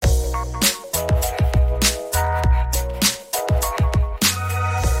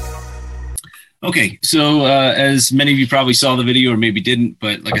Okay, so as many of you probably saw the video or maybe didn't,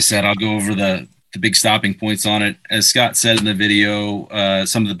 but like I said, I'll go over the big stopping points on it. As Scott said in the video,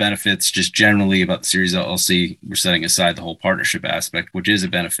 some of the benefits just generally about the Series LLC, we're setting aside the whole partnership aspect, which is a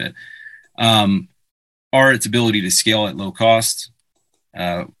benefit, are its ability to scale at low cost.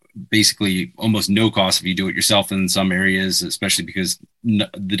 Basically almost no cost if you do it yourself in some areas, especially because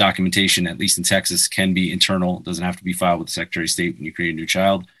the documentation, at least in Texas, can be internal. It doesn't have to be filed with the Secretary of State when you create a new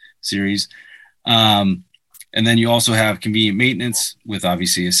child series. And then you also have convenient maintenance with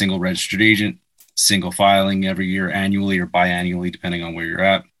obviously a single registered agent, single filing every year, annually or biannually, depending on where you're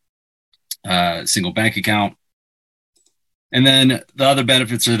at, single bank account. And then the other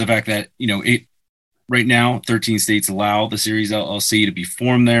benefits are the fact that, right now, 13 states allow the Series LLC to be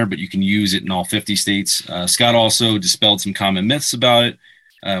formed there, but you can use it in all 50 states. Scott also dispelled some common myths about it,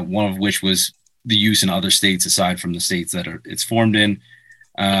 one of which was the use in other states aside from the states that it's formed in.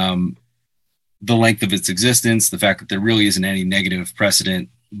 The length of its existence, the fact that there really isn't any negative precedent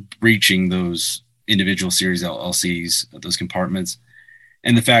breaching those individual Series LLCs, those compartments,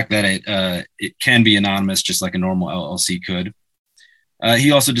 and the fact that it can be anonymous just like a normal LLC could.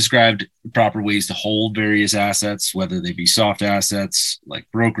 He also described proper ways to hold various assets, whether they be soft assets like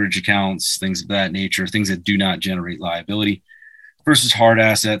brokerage accounts, things of that nature, things that do not generate liability, versus hard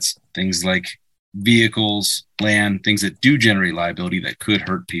assets, things like vehicles, land, things that do generate liability that could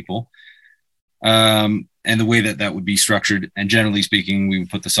hurt people. And the way that would be structured. And generally speaking, we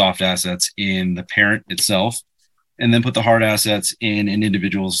would put the soft assets in the parent itself and then put the hard assets in an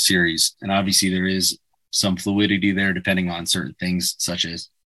individual series. And obviously there is some fluidity there depending on certain things such as,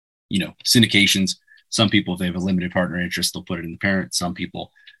 syndications. Some people, if they have a limited partner interest, they'll put it in the parent. Some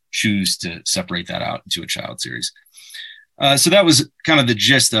people choose to separate that out into a child series. So that was kind of the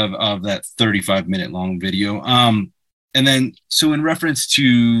gist of that 35-minute long video. And then, so in reference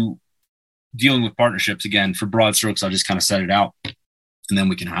to dealing with partnerships, again, for broad strokes, I'll just kind of set it out and then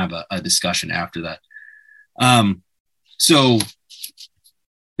we can have a discussion after that. So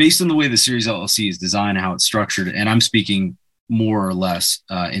based on the way the Series LLC is designed, how it's structured, and I'm speaking more or less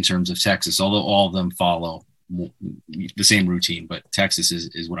in terms of Texas, although all of them follow the same routine, but Texas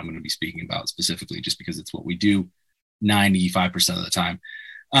is what I'm going to be speaking about specifically just because it's what we do 95% of the time.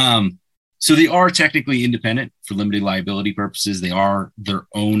 So they are technically independent for limited liability purposes. They are their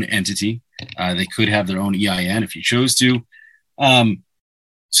own entity. They could have their own EIN if you chose to.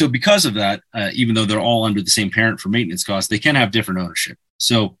 So because of that, even though they're all under the same parent for maintenance costs, they can have different ownership.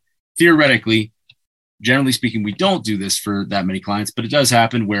 So theoretically, generally speaking, we don't do this for that many clients, but it does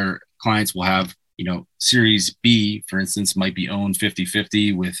happen where clients will have, Series B, for instance, might be owned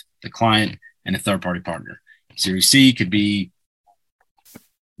 50-50 with the client and a third-party partner. Series C could be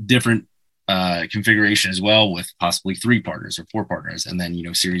different configuration as well with possibly 3 partners or 4 partners. And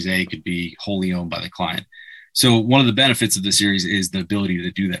then, Series A could be wholly owned by the client. So one of the benefits of the series is the ability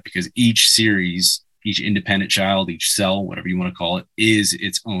to do that because each series, each independent child, each cell, whatever you want to call it, is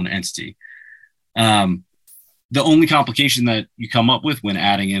its own entity. The only complication that you come up with when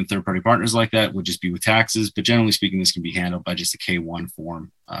adding in third-party partners like that would just be with taxes. But generally speaking, this can be handled by just a K-1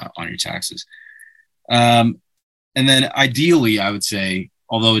 form on your taxes. And then ideally, I would say,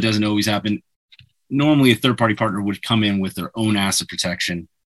 although it doesn't always happen, normally a third-party partner would come in with their own asset protection,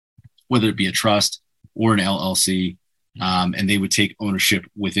 whether it be a trust or an LLC, and they would take ownership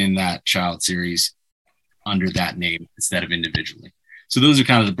within that child series under that name instead of individually. So those are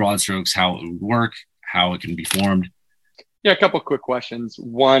kind of the broad strokes, how it would work, how it can be formed. Yeah, a couple of quick questions.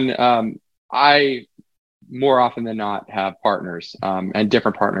 One, I more often than not have partners and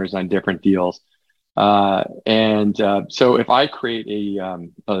different partners on different deals. So if I create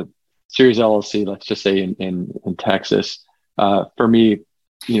a Series LLC, let's just say in Texas, for me,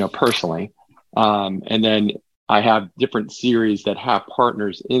 personally, and then I have different series that have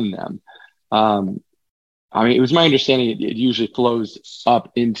partners in them. It was my understanding it usually flows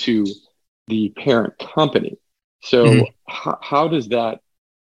up into the parent company. So how does that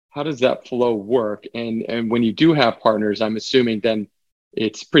flow work? And when you do have partners, I'm assuming then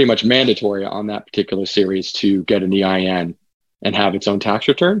it's pretty much mandatory on that particular series to get an EIN and have its own tax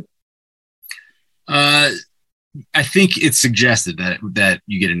return? I think it's suggested that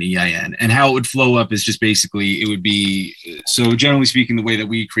you get an EIN, and how it would flow up is just basically it would be, so generally speaking, the way that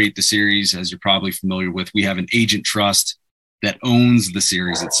we create the series, as you're probably familiar with, we have an agent trust that owns the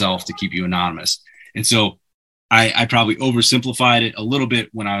series itself to keep you anonymous. And so I probably oversimplified it a little bit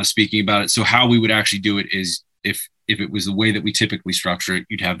when I was speaking about it. So how we would actually do it is if it was the way that we typically structure it,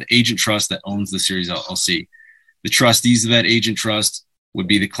 you'd have the agent trust that owns the Series LLC. The trustees of that agent trust would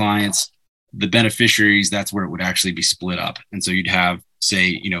be the clients. The beneficiaries, that's where it would actually be split up. And so you'd have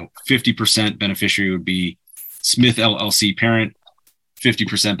say, 50% beneficiary would be Smith LLC parent,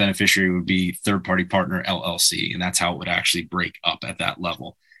 50% beneficiary would be third party partner LLC. And that's how it would actually break up at that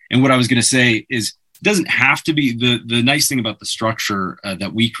level. And what I was going to say is it doesn't have to be the nice thing about the structure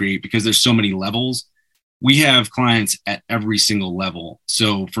that we create, because there's so many levels. We have clients at every single level.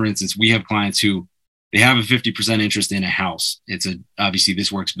 So for instance, we have clients who they have a 50% interest in a house. Obviously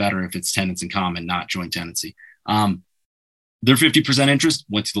this works better if it's tenants in common, not joint tenancy. Their 50% interest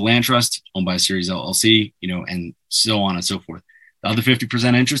went to the land trust owned by a Series LLC, and so on and so forth. The other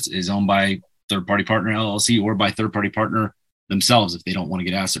 50% interest is owned by third-party partner LLC or by third-party partner themselves if they don't want to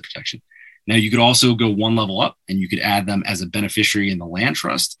get asset protection. Now, you could also go one level up and you could add them as a beneficiary in the land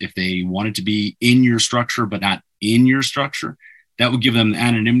trust if they wanted to be in your structure but not in your structure. That would give them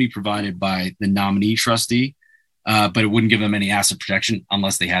anonymity provided by the nominee trustee, but it wouldn't give them any asset protection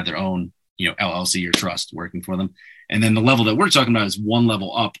unless they had their own, LLC or trust working for them. And then the level that we're talking about is one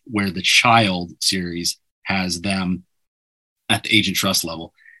level up where the child series has them at the agent trust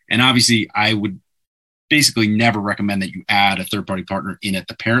level. And obviously I would basically never recommend that you add a third-party partner in at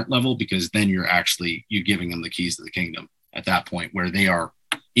the parent level, because then you're giving them the keys to the kingdom at that point where they are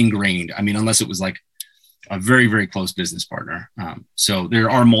ingrained. I mean, unless it was like a very, very close business partner. So there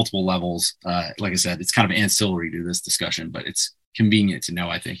are multiple levels. Like I said, it's kind of ancillary to this discussion, but it's convenient to know,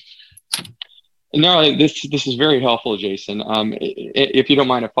 I think. No, this is very helpful, Jason. If you don't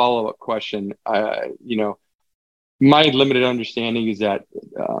mind a follow-up question, my limited understanding is that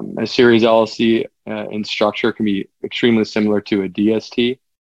a Series LLC in structure can be extremely similar to a DST.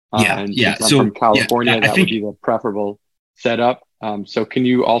 So from California, that would be the preferable setup. So can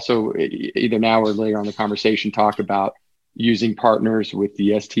you also either now or later on the conversation talk about using partners with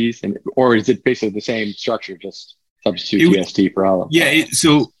DSTs, or is it basically the same structure, just substitute DST for all of them? Yeah.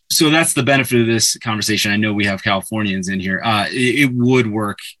 So that's the benefit of this conversation. I know we have Californians in here. It would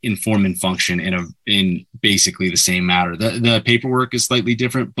work in form and function in basically the same matter. The paperwork is slightly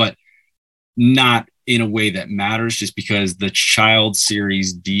different, but not in a way that matters, just because the child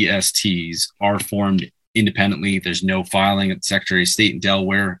series DSTs are formed independently. There's no filing at the Secretary of State in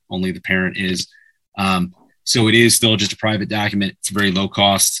Delaware. Only the parent is. So it is still just a private document. It's very low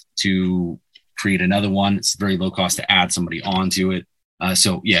cost to create another one. It's very low cost to add somebody onto it.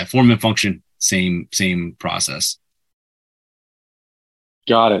 Form and function, same process.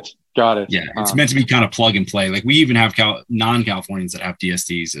 Got it. Yeah, it's meant to be kind of plug and play. Like we even have non-Californians that have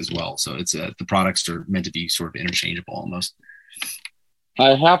DSTs as well. So it's the products are meant to be sort of interchangeable almost.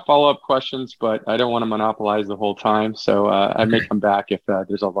 I have follow-up questions, but I don't want to monopolize the whole time. So I may come back if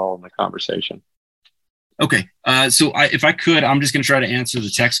there's a lull in the conversation. Okay. If I could, I'm just going to try to answer the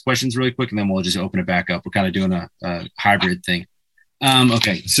text questions really quick, and then we'll just open it back up. We're kind of doing a hybrid thing.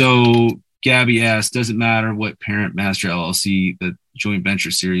 Okay, so Gabby asked, does it matter what parent master LLC the joint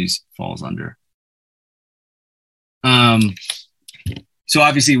venture series falls under? So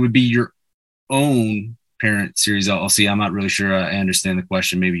obviously it would be your own parent series LLC. I'm not really sure I understand the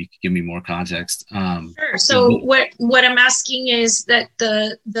question. Maybe you could give me more context. Sure. So what I'm asking is that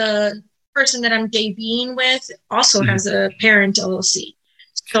the person that I'm JVing with also has a parent LLC.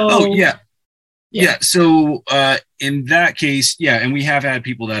 So Yeah. So in that case, and we have had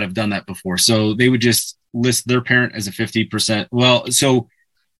people that have done that before. So they would just list their parent as a 50%. Well, so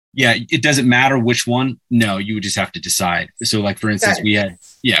it doesn't matter which one. No, you would just have to decide. So like, for instance, we had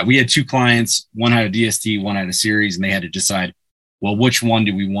two clients, one had a DST, one had a series, and they had to decide, well, which one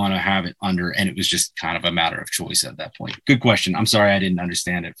do we want to have it under? And it was just kind of a matter of choice at that point. Good question. I'm sorry, I didn't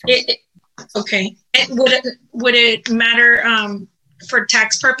understand it. Okay. Would it matter for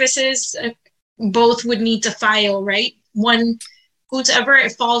tax purposes? Both would need to file, right? One, whoever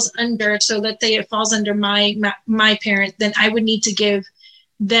it falls under, so that it falls under my parent, then I would need to give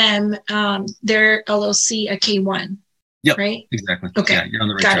them their LLC a K1. Yep. Right? Exactly. Okay. Yeah, you're on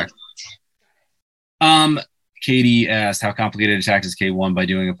the right track. Katie asked, how complicated a tax is K1 by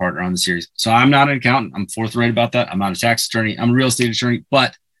doing a partner on the series? So I'm not an accountant. I'm forthright about that. I'm not a tax attorney. I'm a real estate attorney.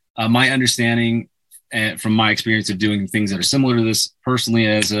 But my understanding from my experience of doing things that are similar to this personally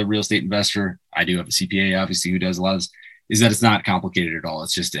as a real estate investor, I do have a CPA, obviously, who does a lot of this, is that it's not complicated at all.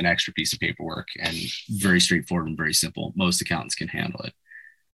 It's just an extra piece of paperwork and very straightforward and very simple. Most accountants can handle it.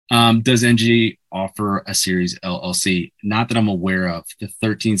 Does NG offer a series LLC? Not that I'm aware of. The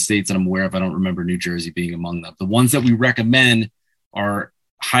 13 states that I'm aware of, I don't remember New Jersey being among them. The ones that we recommend are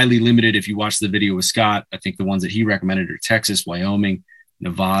highly limited. If you watch the video with Scott, I think the ones that he recommended are Texas, Wyoming,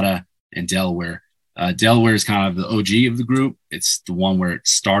 Nevada, and Delaware. Delaware is kind of the OG of the group. It's the one where it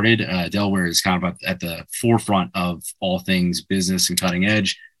started. Delaware is kind of at the forefront of all things business and cutting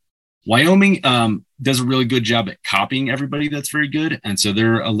edge. Wyoming does a really good job at copying everybody that's very good. And so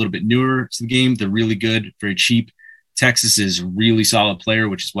they're a little bit newer to the game. They're really good, very cheap. Texas is a really solid player,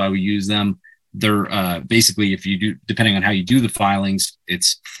 which is why we use them. They're basically, if you do, depending on how you do the filings,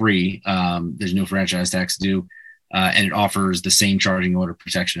 it's free. There's no franchise tax due. And it offers the same charging order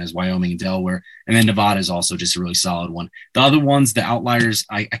protection as Wyoming and Delaware. And then Nevada is also just a really solid one. The other ones, the outliers,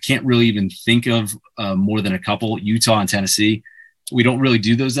 I can't really even think of more than a couple. Utah and Tennessee, we don't really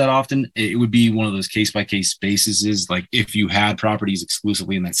do those that often. It would be one of those case-by-case bases. Like if you had properties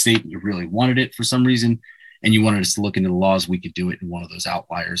exclusively in that state and you really wanted it for some reason, and you wanted us to look into the laws, we could do it in one of those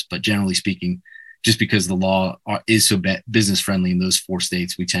outliers. But generally speaking, just because the law is so business friendly in those 4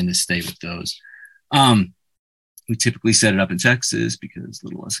 states, we tend to stay with those. We typically set it up in Texas because it's a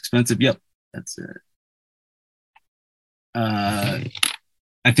little less expensive. Yep, that's it. I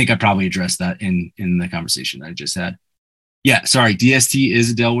think I probably addressed that in the conversation I just had. Yeah, sorry. DST is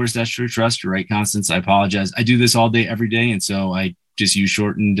a Delaware Statutory Trust. You're right, Constance. I apologize. I do this all day, every day, and so I just use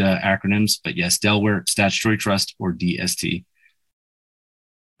shortened acronyms. But yes, Delaware Statutory Trust, or DST.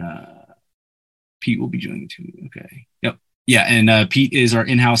 Pete will be joining too. Okay. Yep. Yeah, and Pete is our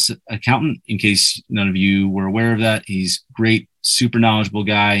in-house accountant, in case none of you were aware of that. He's great, super knowledgeable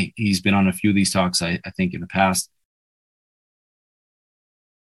guy. He's been on a few of these talks, I think, in the past.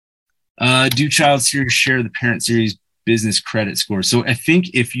 Do child series share the parent series business credit score? So I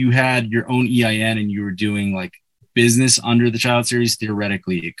think if you had your own EIN and you were doing like business under the child series,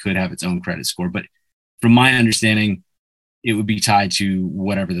 theoretically it could have its own credit score. But from my understanding, it would be tied to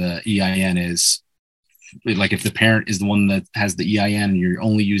whatever the EIN is. Like if the parent is the one that has the EIN and you're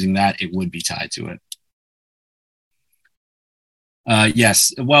only using that, it would be tied to it.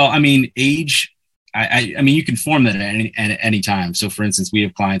 Yes. Well, I mean, age, I mean, you can form that at any time. So for instance, we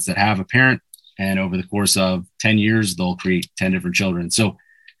have clients that have a parent, and over the course of 10 years, they'll create 10 different children. So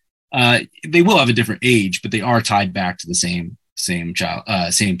they will have a different age, but they are tied back to the same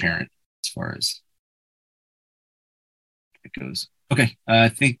child, same parent as far as it goes. Okay. I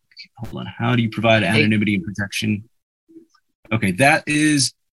think, hold on. How do you provide anonymity and protection? Okay. That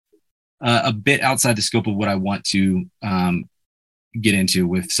is a bit outside the scope of what I want to get into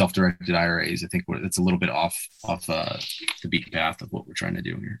with self-directed IRAs. I think it's a little bit off the beaten path of what we're trying to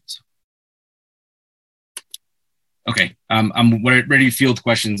do here. So. Okay, I'm ready to field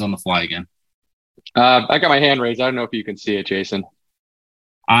questions on the fly again. I got my hand raised. I don't know if you can see it, Jason.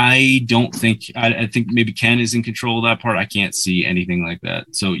 I don't think. I think maybe Ken is in control of that part. I can't see anything like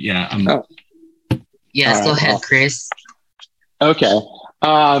that. So yeah, Yes, go ahead, Chris. Okay.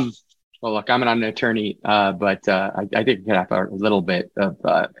 Well, look, I'm not an attorney, but I think we could have a little bit of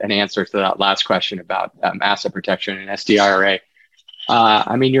an answer to that last question about asset protection and SDIRA.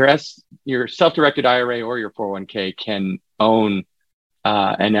 I mean, your self-directed IRA or your 401k can own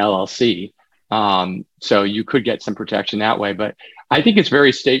an LLC. So you could get some protection that way. But I think it's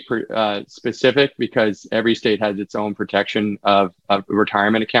very state specific because every state has its own protection of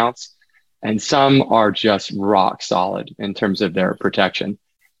retirement accounts. And some are just rock solid in terms of their protection.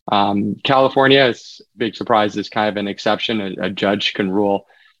 California, is big surprise, is kind of an exception. A judge can rule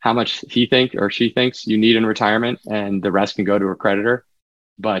how much he thinks or she thinks you need in retirement, and the rest can go to a creditor.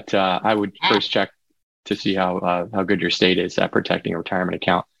 But I would first check to see how good your state is at protecting a retirement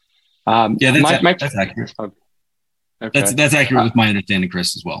account. Yeah, that's accurate. Okay. That's accurate with my understanding,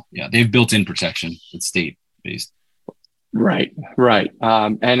 Chris, as well. Yeah, they've built-in protection. It's state-based. Right.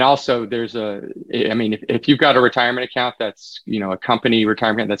 And also there's if you've got a retirement account that's, a company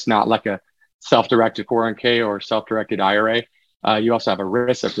retirement that's not like a self-directed 401k or self-directed IRA, you also have a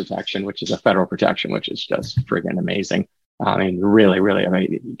RISA protection, which is a federal protection, which is just friggin' amazing. I mean, really,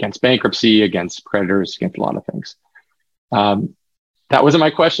 against bankruptcy, against creditors, against a lot of things. That wasn't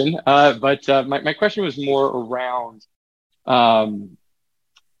my question, but my question was more around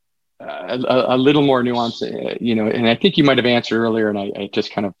a little more nuance, and I think you might have answered earlier, and I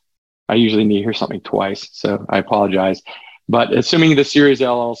just I usually need to hear something twice, so I apologize. But assuming the series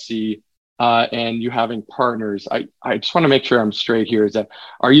LLC and you having partners, I just want to make sure I'm straight here. Is that,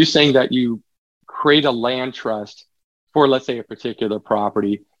 are you saying that you create a land trust for, let's say, a particular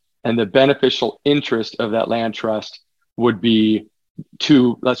property, and the beneficial interest of that land trust would be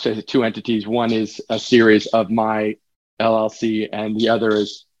two entities? One is a series of my LLC, and the other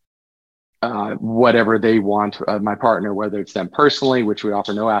is whatever they want, my partner, whether it's them personally, which we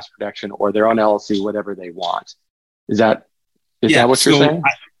offer no asset protection, or their own LLC, whatever they want. Is that what you're saying?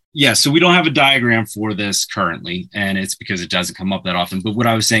 So we don't have a diagram for this currently, and it's because it doesn't come up that often. But what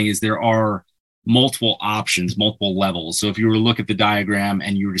I was saying is there are multiple options, multiple levels. So if you were to look at the diagram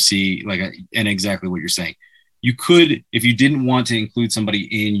and you were to see and exactly what you're saying, You could, if you didn't want to include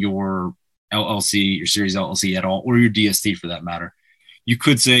somebody in your LLC, your series LLC at all, or your DST for that matter, you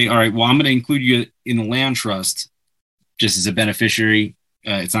could say, all right, well, I'm going to include you in the land trust just as a beneficiary.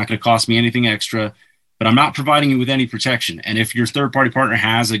 It's not going to cost me anything extra, but I'm not providing you with any protection. And if your third-party partner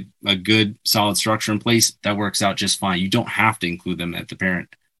has a good, solid structure in place, that works out just fine. You don't have to include them at the parent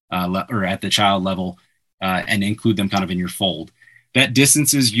or at the child level and include them kind of in your fold. That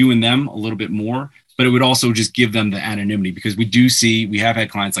distances you and them a little bit more, but it would also just give them the anonymity, because we have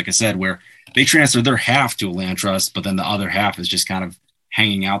had clients, like I said, where they transfer their half to a land trust, but then the other half is just kind of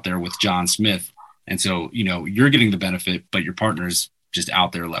hanging out there with John Smith. And so, you're getting the benefit, but your partner's just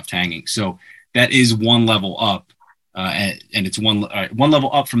out there left hanging. So that is one level up, and it's one level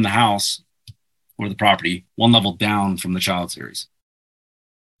up from the house or the property, one level down from the child series.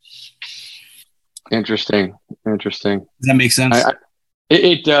 Interesting. Does that make sense?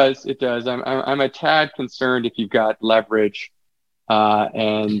 It does. I'm a tad concerned if you've got leverage,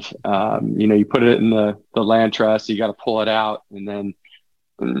 and you put it in the land trust, you got to pull it out, and then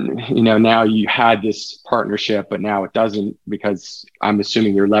now you had this partnership, but now it doesn't, because I'm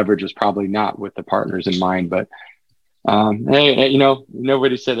assuming your leverage is probably not with the partners in mind. But hey,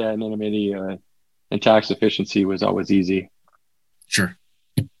 nobody said that anonymity and tax efficiency was always easy. Sure.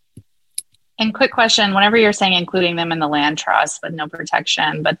 And quick question, whenever you're saying including them in the land trust with no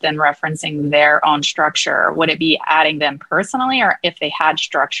protection, but then referencing their own structure, would it be adding them personally, or if they had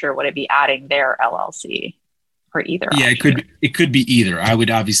structure, would it be adding their LLC? Or either? Yeah, option? It could be either. I would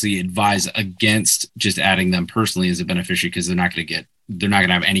obviously advise against just adding them personally as a beneficiary, because they're not going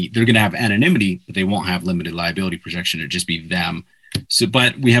to have anonymity, but they won't have limited liability protection. It'd just be them. So,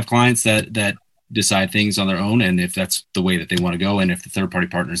 but we have clients that decide things on their own, and if that's the way that they want to go, and if the third party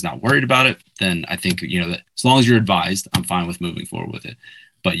partner is not worried about it, then I think that as long as you're advised, I'm fine with moving forward with it.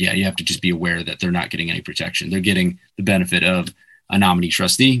 But yeah, you have to just be aware that they're not getting any protection. They're getting the benefit of a nominee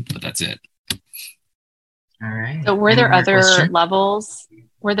trustee, but that's it. All right. So were there other levels?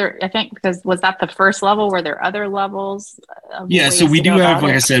 I think, because was that the first level? Were there other levels? Yeah, so we do have,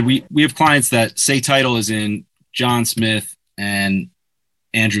 like I said, we have clients that say title is in John Smith and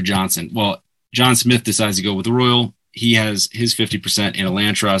Andrew Johnson. Well, John Smith decides to go with the Royal. He has his 50% in a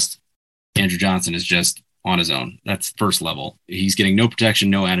land trust. Andrew Johnson is just on his own. That's first level. He's getting no protection,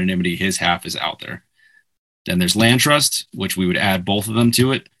 no anonymity. His half is out there. Then there's land trust, which we would add both of them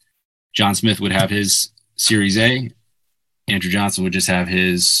to it. John Smith would have his Series A. Andrew Johnson would just have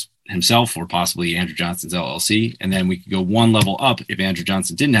himself, or possibly Andrew Johnson's LLC. And then we could go one level up. If Andrew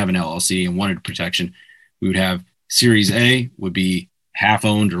Johnson didn't have an LLC and wanted protection, we would have Series A would be half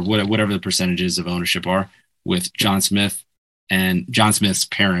owned, or whatever the percentages of ownership are, with John Smith and John Smith's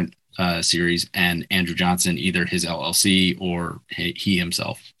parent series, and Andrew Johnson, either his LLC or he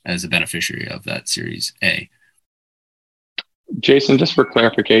himself as a beneficiary of that Series A. Jason, just for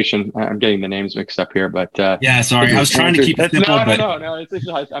clarification, I'm getting the names mixed up here, but yeah, sorry, I was trying to keep it simple.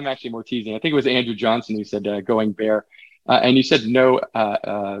 No. I'm actually more teasing. I think it was Andrew Johnson who said going bear, and you said no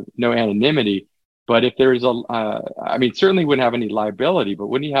anonymity. But if there's certainly wouldn't have any liability, but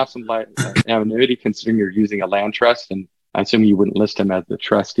wouldn't you have some anonymity, considering you're using a land trust? And I assume you wouldn't list him as the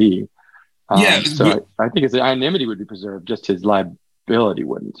trustee. So I think his anonymity would be preserved, just his liability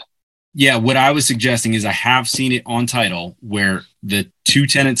wouldn't. Yeah, what I was suggesting is I have seen it on title where the two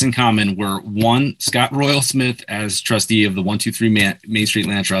tenants in common were one, Scott Royal Smith as trustee of the 123 Main Street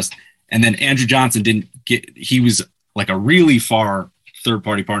Land Trust, and then Andrew Johnson he was like a really far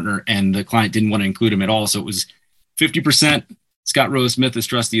third-party partner, and the client didn't want to include him at all. So it was 50% Scott Royal Smith as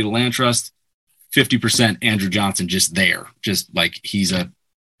trustee of the land trust, 50% Andrew Johnson just there, just like he's a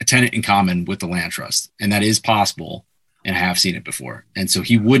tenant in common with the land trust. And that is possible. And I have seen it before. And so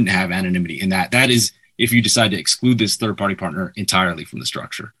he wouldn't have anonymity in that. That is if you decide to exclude this third-party partner entirely from the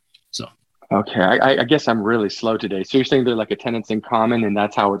structure. So. Okay. I guess I'm really slow today. So you're saying they're like a tenants in common, and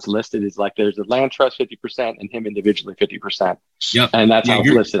that's how it's listed, is like there's a land trust 50% and him individually 50%. Yep. And that's how it's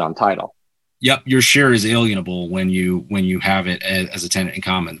listed on title. Yep. Your share is alienable when you have it as a tenant in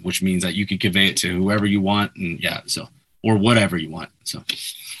common, which means that you can convey it to whoever you want, and or whatever you want. So.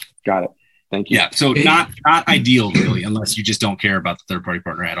 Got it. Thank you. Yeah, so not ideal really, unless you just don't care about the third party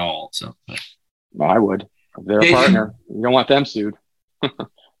partner at all. So, well, I would. If they're a partner, you don't want them sued.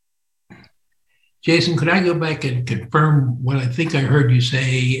 Jason, could I go back and confirm what I think I heard you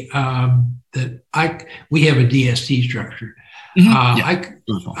say, that we have a DST structure.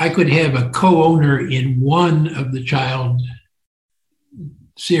 Mm-hmm. I could have a co-owner in one of the child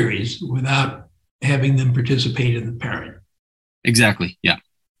series without having them participate in the parent. Exactly. Yeah.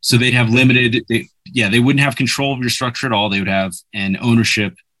 So they'd have limited, they wouldn't have control of your structure at all. They would have an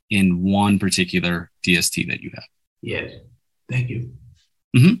ownership in one particular DST that you have. Yes. Thank you.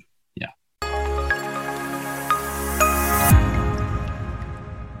 Mm-hmm.